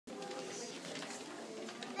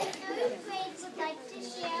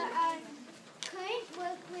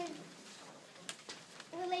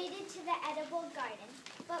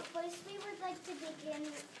begin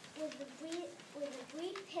with a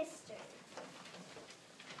brief history.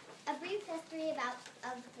 A brief history of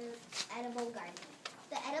the edible garden.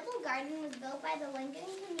 The edible garden was built by the Lincoln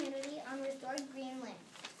community on restored green land.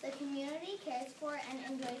 The community cares for and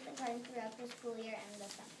enjoys the garden throughout the school year and the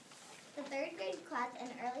summer. The third grade class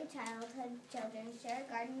and early childhood children share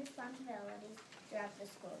garden responsibilities throughout the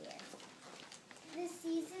school year. The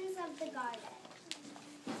seasons of the garden.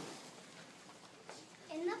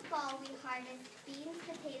 In the fall, we harvest beans,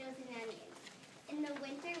 potatoes, and onions. In the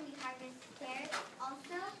winter, we harvest carrots.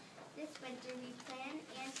 Also, this winter, we plan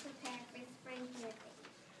and prepare for spring planting.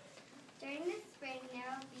 During the spring, there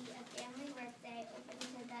will be a family work day open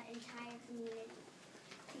to the entire community.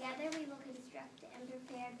 Together, we will construct and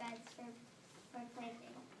prepare beds for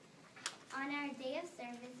planting. On our day of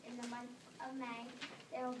service in the month of May,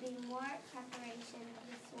 there will be more preparation of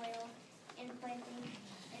the soil and plantings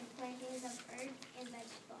of herbs and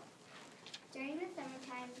vegetables. During the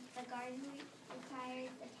summertime, the garden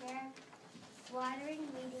requires the care of watering,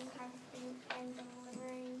 weeding, harvesting, and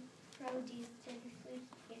delivering produce to the food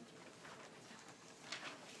pantry.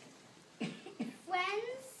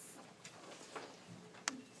 Friends,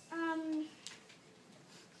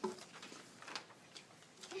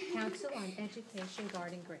 Council on Education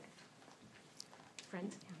Garden Grant.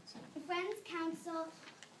 Friends Council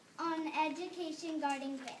on Education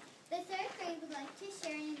Garden Grant. The third grade would like to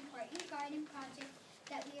share an important garden project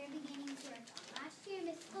that we are beginning to work on. Last year,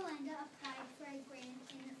 Ms. Galenda applied for a grant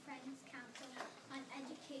in the Friends Council on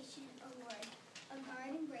Education Award, a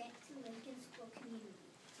garden grant to Lincoln School community.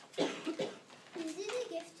 This is a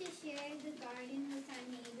gift to share the garden with our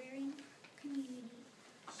neighboring community,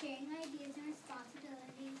 sharing ideas and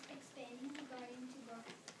responsibilities, expanding the garden to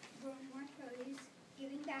grow more produce,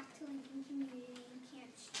 giving back to Lincoln community and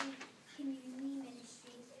Camp Street Community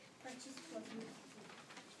Ministries, purchase clothing.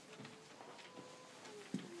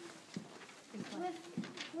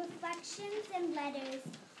 Reflections and letters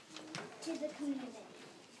to the community.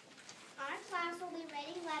 Our class will be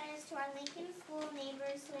writing letters to our Lincoln School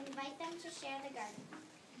neighbors to invite them to share the garden.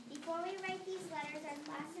 Before we write these letters, our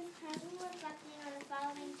class is currently reflecting on the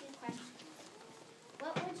following two questions.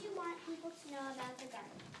 What would you want people to know about the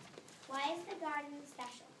garden? Why is the garden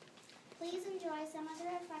special? Please enjoy some of the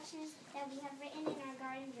reflections that we have written in our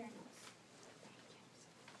garden journals.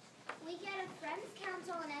 We get a Friends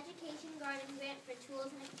Council and Education Garden Grant for tools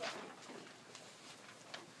and equipment.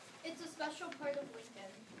 It's a special part of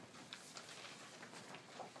Lincoln.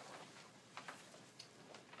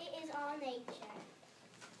 It is all nature.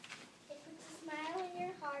 It puts a smile in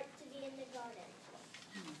your heart to be in the garden.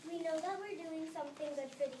 We know that we're doing something good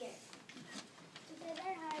for the earth. Together,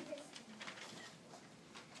 harvest.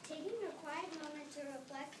 Taking a quiet moment to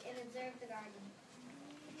reflect and observe the garden.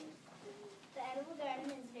 The edible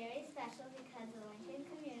garden is very special because the Lincoln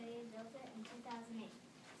community built it in 2008.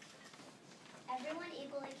 Everyone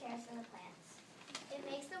equally cares for the plants. It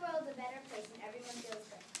makes the world a better place and everyone feels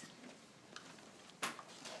good.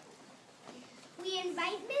 We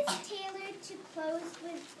invite Ms. Taylor to close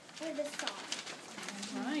with a song.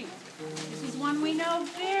 All right. This is one we know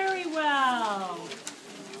very well.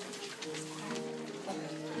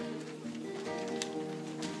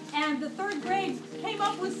 And the third grade came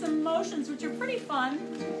up with some motions which are pretty fun.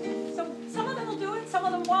 So some of them will do it, some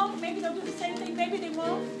of them won't. Maybe they'll do the same thing, maybe they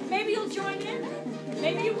won't. Maybe you'll join in,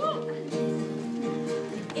 maybe you won't.